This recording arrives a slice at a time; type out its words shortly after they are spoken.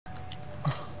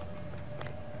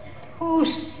Who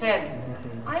said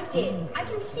that? I did. I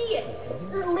can see it.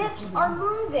 Her lips are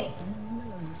moving.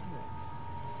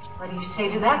 What do you say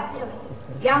to that, Billy?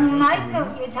 Young Michael,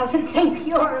 he doesn't think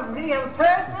you're a real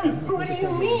person. What do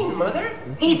you mean, Mother?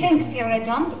 He thinks you're a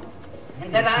dummy,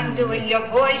 and that I'm doing your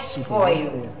voice for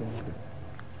you.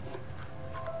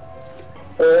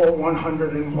 All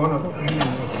 101 of them.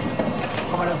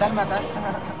 Como los dálmatas.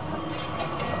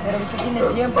 Pero usted tiene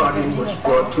siempre Body was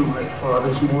brought to my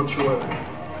father's mortuary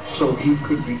so he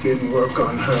could begin work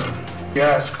on her. He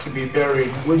asked to be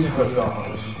buried with her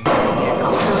dolls.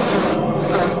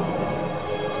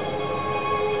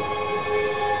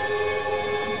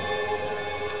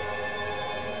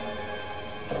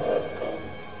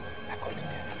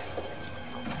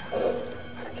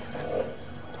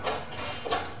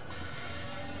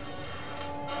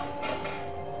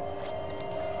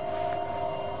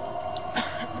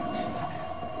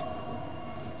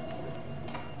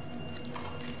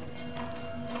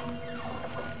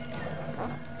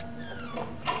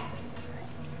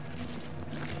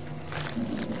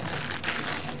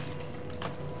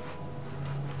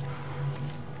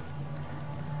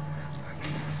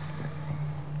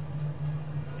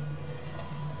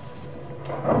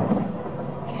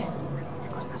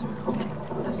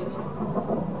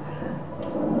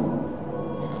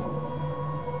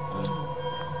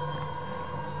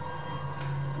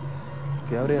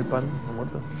 Que abre el pan, ha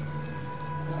muerto.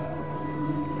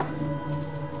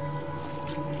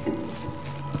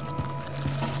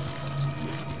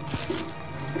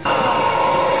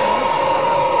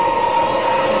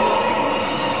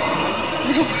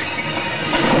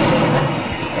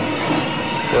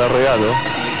 Era real, ¿no?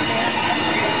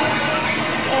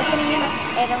 Este niño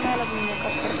era uno de los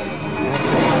muñecos pertenecientes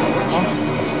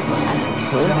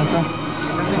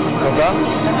 ¿Acá?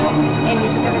 el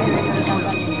viejito que vive en el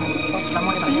campo.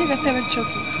 Sí, llegaste a ver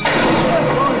Chucky.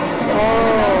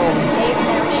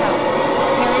 Mary Shaw.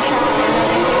 Mary Shaw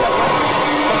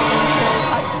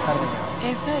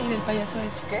Esa y del payaso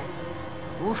ese. ¿Qué?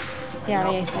 Uf. ya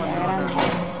ahora ya está ya grande.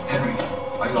 Henry,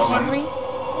 are you all right? Henry,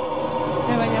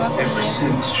 Me bañaba con Ever ella.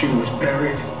 since she was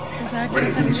buried, Pensaba que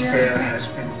esa Raven's vivía Fair después. has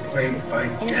been plagued by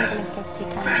él es el que le death, está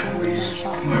explicando quién es Mary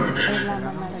Shaw. Es la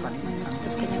mamá de los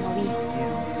muñequitos que le movía.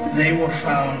 They were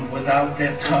found without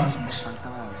their tongues,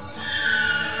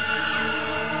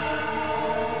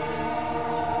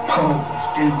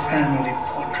 posed in family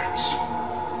portraits.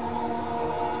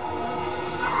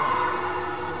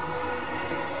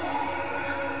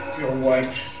 Your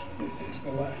wife is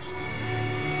the last.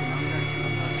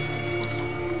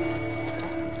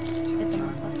 Le tomó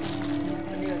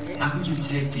fotos. How could you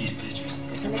take these pictures?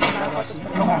 Él le tomaba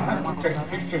fotos No, I'm not going to take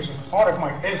pictures. It's part of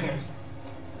my business.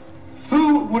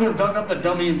 Who would have dug up the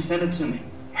dummy and sent it to me?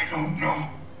 I don't know.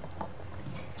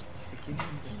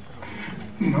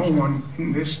 No one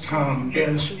in this town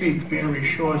dares speak Mary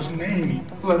Shaw's name,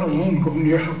 let alone go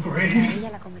near her grave.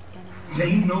 Ella la convirtió en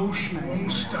They know she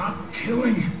won't stop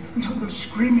killing until the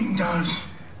screaming does.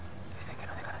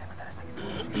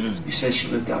 You said she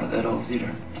lived out of that old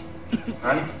theater,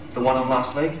 right? The one on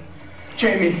Lost Lake?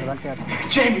 Jamie,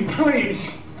 Jamie, please.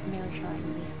 Mary Shaw.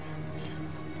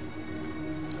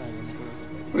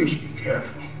 Please be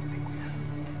careful.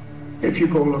 If you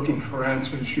go looking for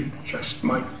answers, you just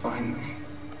might find them.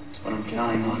 That's what I'm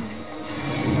counting on.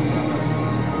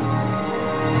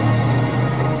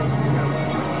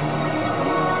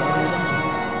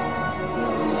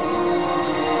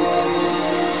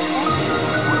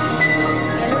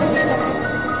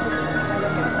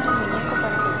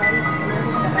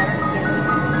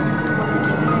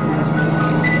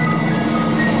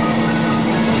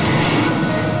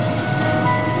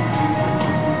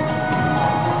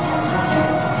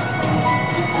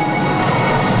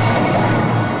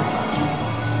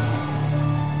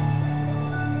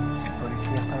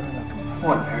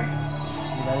 What, Mary?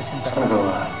 Just gonna go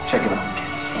check it on the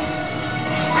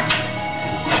kids.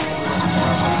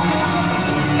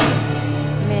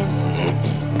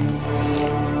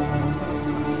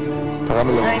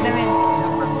 Hagámoslo. Ay, también.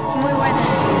 Muy buena.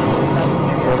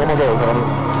 Pero como todos, hagámoslo.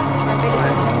 La película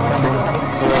es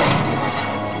muy buena.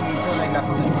 Todo en la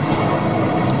foto.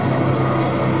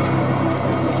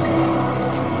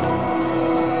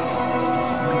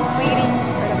 Muy gris,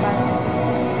 pero padre.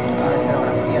 La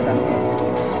escenografía también.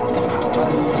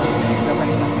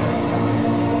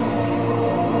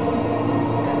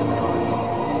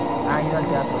 Ha ido al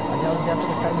teatro. Ha ido al teatro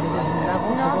que está en medio de un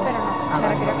lago. No, todo- pero no. Ah, Me vale,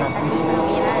 refiero a que la está crisis. como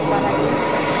bien adecuada y es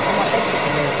como técnica.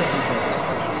 Se ve este tipo.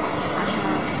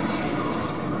 Ajá.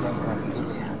 Ya entra en el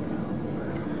teatro.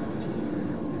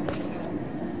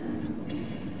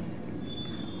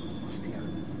 Hostia.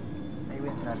 Ahí voy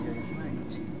a entrar. horario y encima de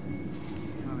noche.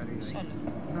 Es un horario. Solo.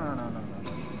 No.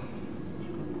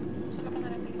 Solo pasa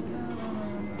la película.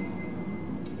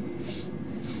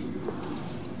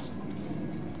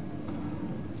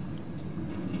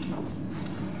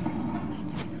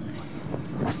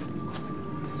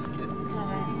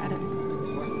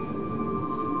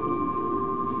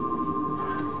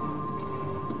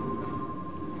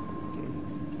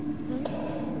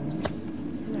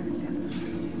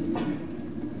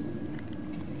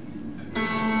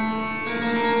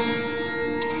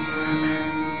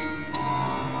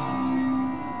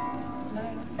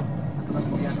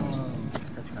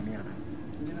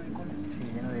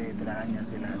 telarañas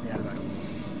de Álvaro.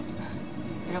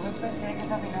 ¿Pero qué presión que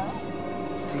está afinado?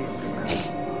 Sí, hombre, claro.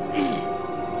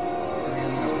 Está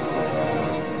viendo una película de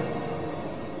Álvaro.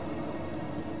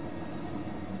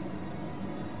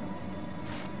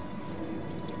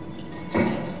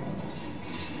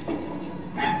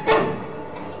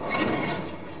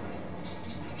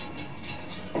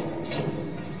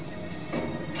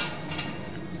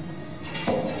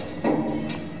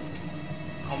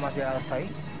 ¿Cómo has llegado hasta ahí?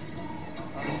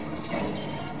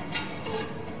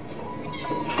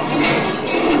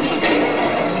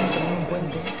 Tenemos un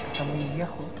puente que está muy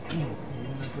viejo y tiene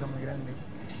una altura muy grande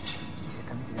y se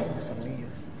están dividiendo los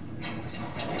tornillos. Como que se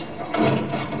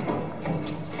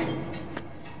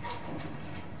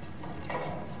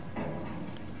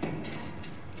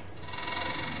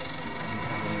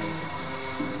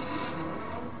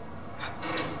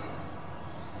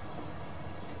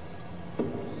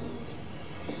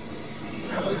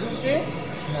 ¿Qué?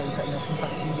 no es un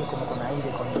pasillo como con aire,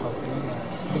 con cortinas,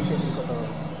 muy técnico todo.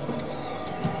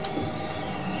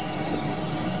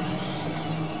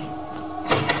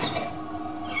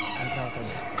 Ha entrado otra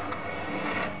vez.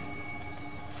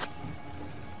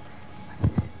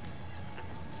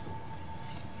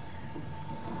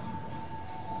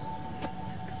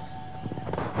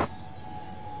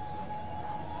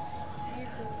 Sí, el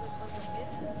segundo cuando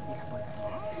empieza. Y la puerta.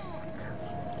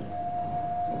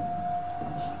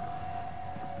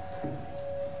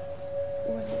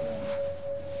 Igual es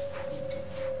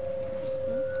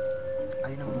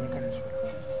Hay una muñeca en el suelo,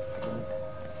 pequeñita.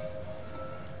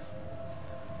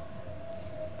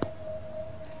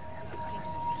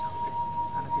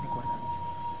 Ah, no tiene cuerda.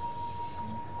 La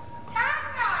muñeca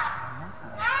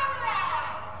cuerda.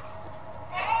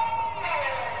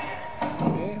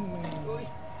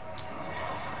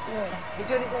 ¿Qué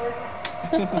yo dice eso?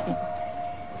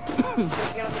 Yo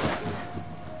quiero mi papilla.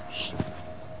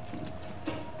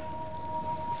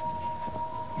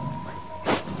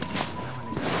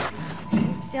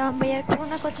 Ya, voy a ir con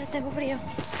una cocha, tengo frío.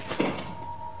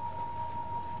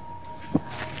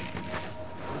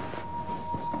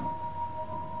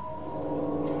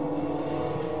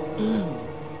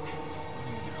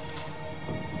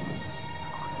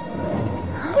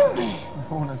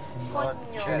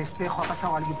 Coño. El espejo, ha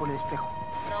pasado alguien por el espejo.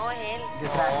 No, es él.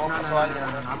 Detrás. No,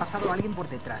 Ha pasado alguien por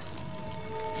detrás.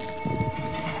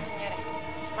 La señora.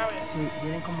 Marion. Sí,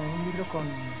 viene como un libro con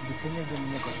diseños de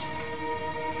muñecos.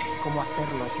 Cómo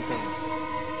hacerlos y todo.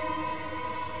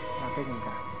 La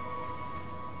técnica.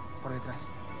 Por detrás.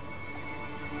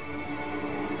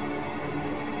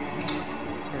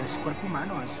 Pero es cuerpo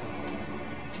humano eso.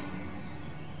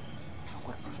 Son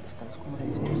cuerpos, es como de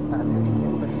diseños para hacer un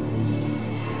muñeco perfecto.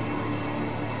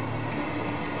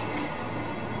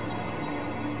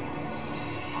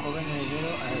 Joven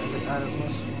heredero,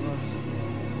 algunos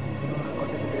tiene unos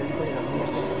recortes de periódico de los niños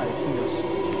desaparecidos.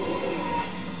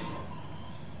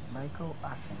 Michael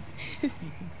Assen.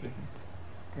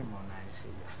 Qué mona es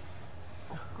ella.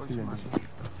 Con su mano.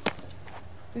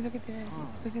 Es lo que te iba a decir.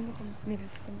 Está haciendo como. Mira,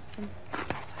 se está mostrando.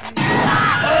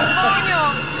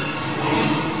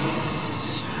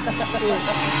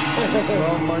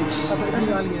 No manches. Está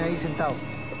perdido alguien ahí sentado.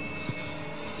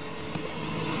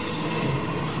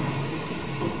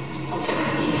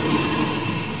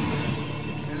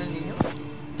 ¿Es el niño?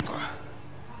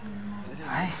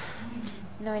 Ay.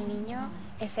 No, el niño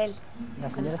es él. La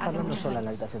señora está hablando sola en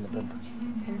la habitación de pronto.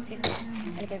 ¿Se me explica?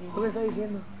 El que vive. ¿Qué me está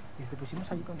diciendo? Dice, te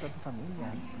pusimos allí con toda tu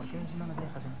familia. ¿Por qué no nos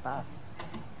dejas en paz?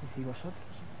 Dice, ¿y vosotros?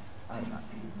 Dice,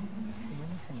 yo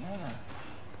no hice nada.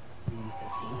 Y dice,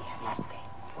 sí, hablaste.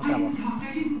 Otra voz.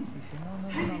 Dice, no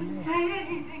hablé.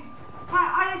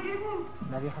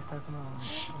 La vieja está como...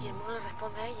 Y el mono le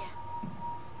responde a ella.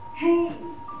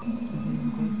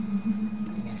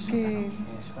 Que.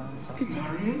 Escucha.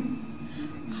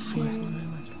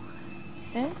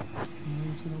 ¿Eh?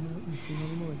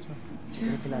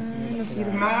 No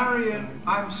sirve. Marion,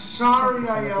 I'm sorry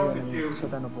I yelled at you.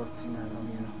 Sótano por si me ha dado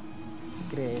miedo.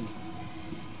 Cree él.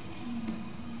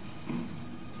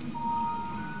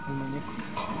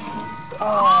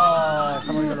 ¡Oh!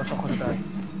 Está moviendo los ojos otra vez.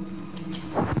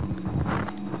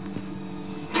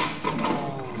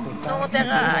 No te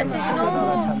agaches, no.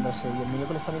 Agachándose y el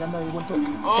muñeco le está mirando ahí vuelto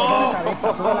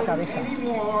toda la cabeza.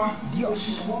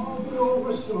 Dios.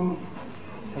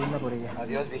 Está yendo por ella.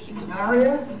 Adiós, viejito.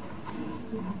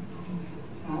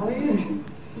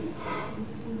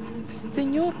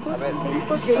 Señor, A ver,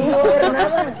 por ¿qué favor. no ver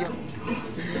nada?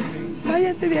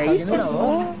 Váyase de ahí, por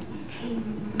favor.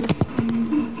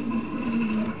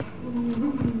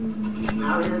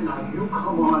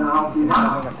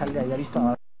 Venga, sal de ahí, ha visto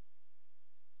a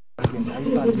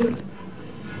alguien.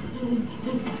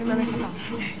 Se me ha besado.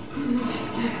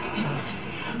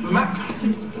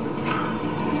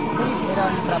 Era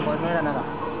un trapo, no era nada.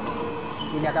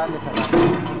 Y me acaban de cerrar.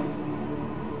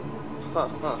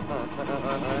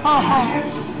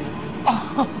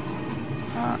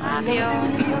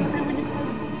 Adiós.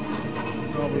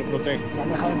 No, me protege. Me han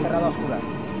dejado encerrado a oscuras.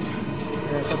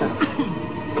 En el sótano.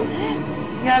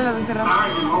 Ya lo cerramos.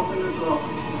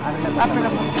 Abre la Abre la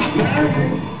puerta.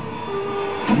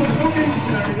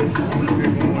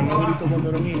 Como lo grito cuando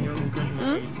era niño, nunca.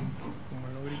 ¿Mm? Como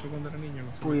lo grito cuando era niño,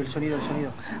 no sé. Uy, el sonido.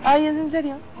 Ay, ¿es en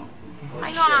serio?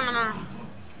 Ay, no.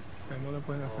 No le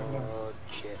pueden hacer nada. Oh,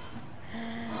 shit.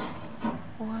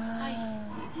 Wow.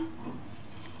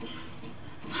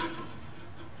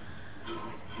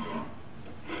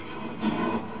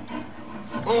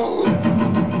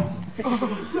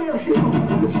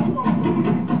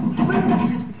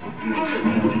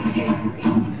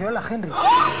 Hola, Henry.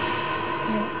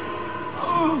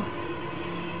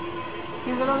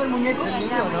 ¿Quién se lo del muñeco? Es el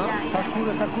niño, ¿no? Está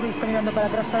oscuro y está mirando para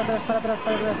atrás.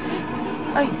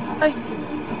 Ay, ay.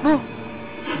 No.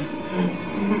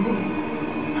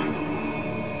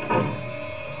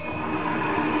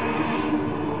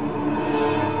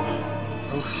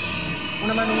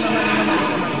 Una mano.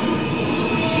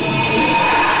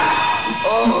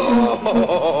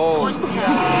 Concha.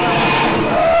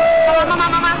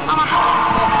 Mamá.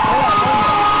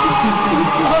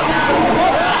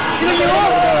 ¡Se lo llevó!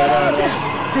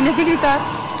 Tenía que gritar.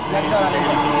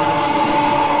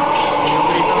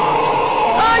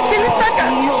 ¡Ay, qué le saca!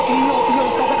 Tío,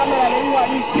 está sacando la lengua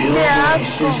ahí. ¡Qué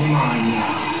asco!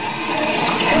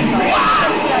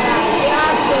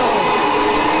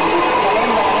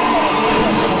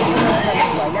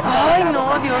 ¡Ay,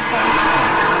 no, Dios santo!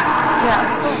 ¡Qué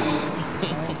asco!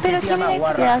 Pero ¿quién eres?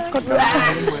 ¡Qué asco todo!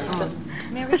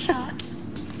 Mary Shaw.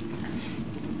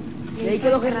 Y ahí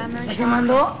quedó que ¿Se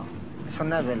quemando? son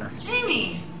unas velas.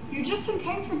 Jamie, you're just in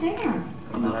time for dinner.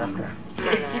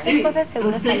 Esas cosas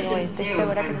seguras algo estoy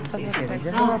segura que esas cosas Pero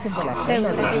ya no. no da tiempo a la cena,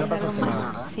 Segura que no es pasó algo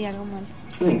nada. malo. Sí, algo malo.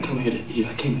 I didn't come here to eat.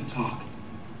 I came to talk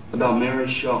about Mary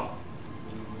Shaw.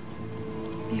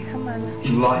 Vieja mala.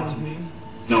 You lied to me.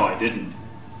 No, I didn't.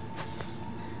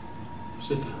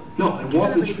 Sit down. No, I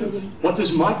want the truth. What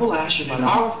does Michael Ashton and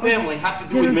our family have to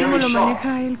do Ya with ves cómo Mary lo Shaw?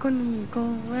 maneja él con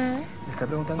Me está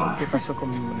preguntando qué pasó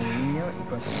con el niño y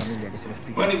con su familia, que se lo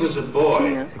explique. When he was a boy, Sí,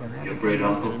 ¿no? your great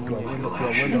uncle, Michael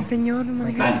Ashton, el señor lo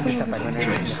maneja así como que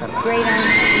vanished from trace. Great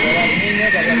Era el niño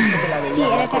que había dicho que la veía. Sí,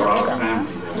 era ese Our niño. family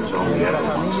was only La ever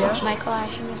familia Michael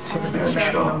Ashton estaba en siempre el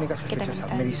era show. la única Que también sospechosa,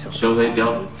 está. Meriso. So they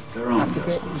dealt their own Así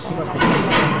que death. dijimos que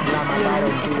la mataron,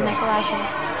 Este tío. Michael Ashton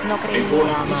no creía. They forced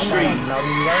La the mataron, street la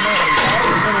obligaron a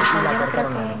En el gritar show y la yo no creo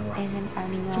cortaron la que lengua. es al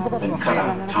niño Es un poco como And cut out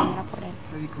hablando a the la tongue. señora por él.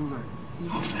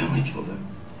 Our family killed him,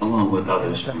 along with others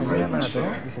Nuestra from familia mató,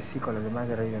 Ravensfair. dice sí, con los demás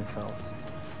de Ravenfell.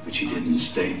 But she didn't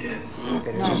stay dead.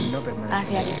 Pero No, él no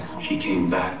permaneció. hacia arriba. She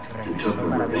came back and took her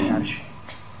revenge.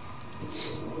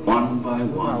 One by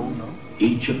Uno a one, uno,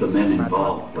 each of the men mató a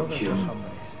involved were todos los killed.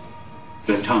 hombres.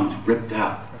 Their tongues ripped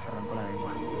out, Les arrancó la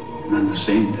lengua. and then the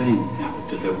same thing happened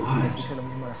to their Les wives, hizo lo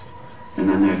mismo a las esposas. and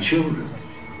then their children,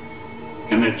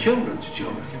 and their children's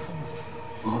children.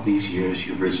 All these years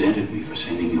you've resented me for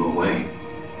sending you away,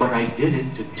 but I did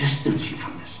it to distance you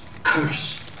from this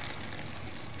curse.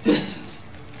 Distance.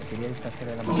 Te quería distanciar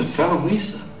de la Well, muerte. it fell on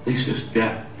Lisa. Lisa's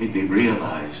death made me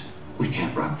realize we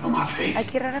can't run from our fate. Ay,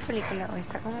 qué rara película, o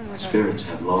está como muy rara. Spirits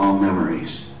have long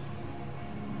memories.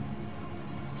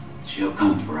 She'll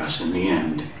come for us in the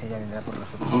end. Ella vendrá por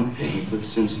nosotros. I'm paying for the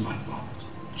sins of my fault.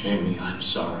 Jamie, I'm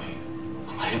sorry.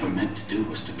 All I ever meant to do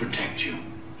was to protect you,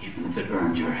 even if it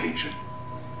earned your hatred.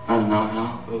 I don't know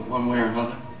how, but one way or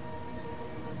another.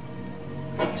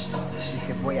 I can stop this.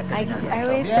 Dije, voy a Ay, terminar. ay,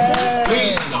 voy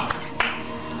Please stop.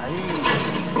 Ahí.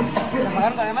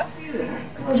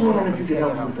 I was wondering if you could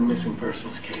help me with the missing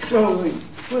persons case. Oh,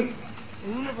 wait.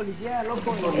 Una policía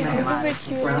loco. Es súper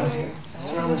churra, güey.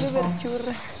 Es súper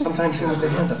churra. Sometimes they have the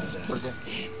hand up.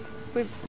 Pues